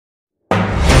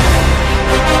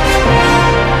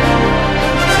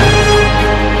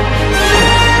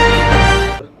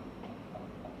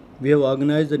We have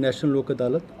organized the National Lok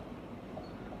Adalat.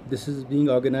 This is being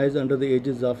organized under the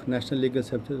aegis of National Legal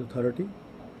Services Authority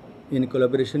in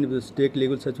collaboration with the State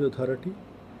Legal Services Authority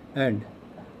and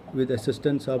with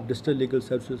assistance of District Legal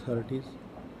Services Authorities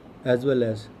as well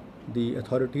as the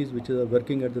authorities which are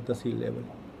working at the Tahsil level,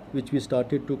 which we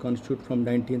started to constitute from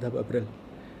 19th of April.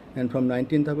 And from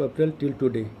 19th of April till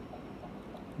today,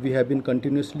 we have been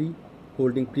continuously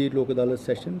holding pre-Lok Adalat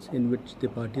sessions in which the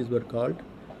parties were called.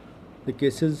 The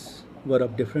cases were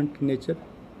of different nature,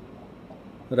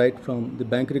 right from the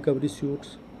bank recovery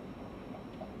suits,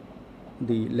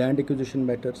 the land acquisition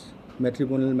matters,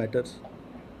 matrimonial matters,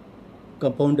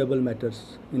 compoundable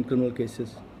matters in criminal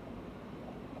cases,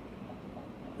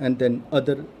 and then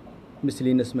other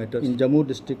miscellaneous matters. In Jammu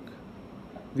district,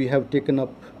 we have taken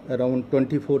up around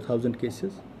 24,000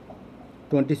 cases.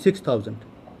 26,000,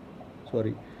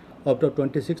 sorry, out of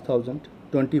 26,000,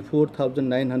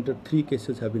 24,903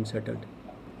 cases have been settled.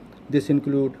 This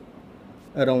include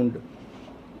around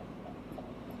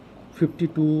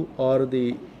 52 are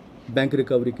the bank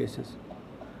recovery cases.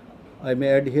 I may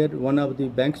add here one of the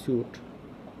bank suit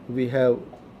we have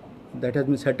that has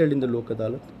been settled in the Lok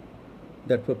Adalat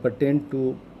that were pertained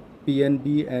to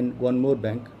PNB and one more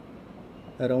bank.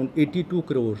 Around 82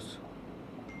 crores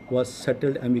was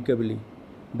settled amicably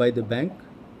by the bank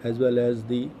as well as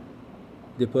the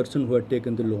person who had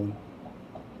taken the loan.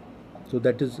 So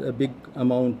that is a big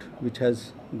amount which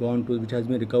has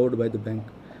been recovered by the bank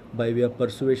by way of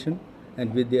persuasion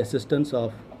and with the assistance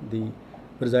of the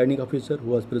presiding officer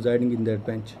who was presiding in that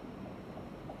bench.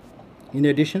 In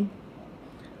addition,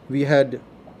 we had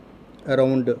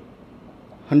around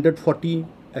 140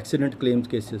 accident claims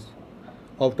cases.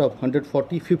 Out of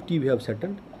 140, 50 we have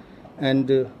settled, and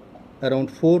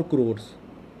around 4 crores.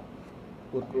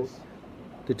 4 crores.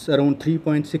 It's around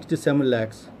 3.67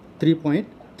 lakhs.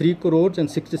 3 crores and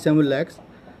 67 lakhs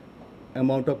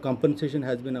amount of compensation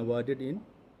has been awarded in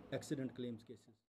accident claims cases.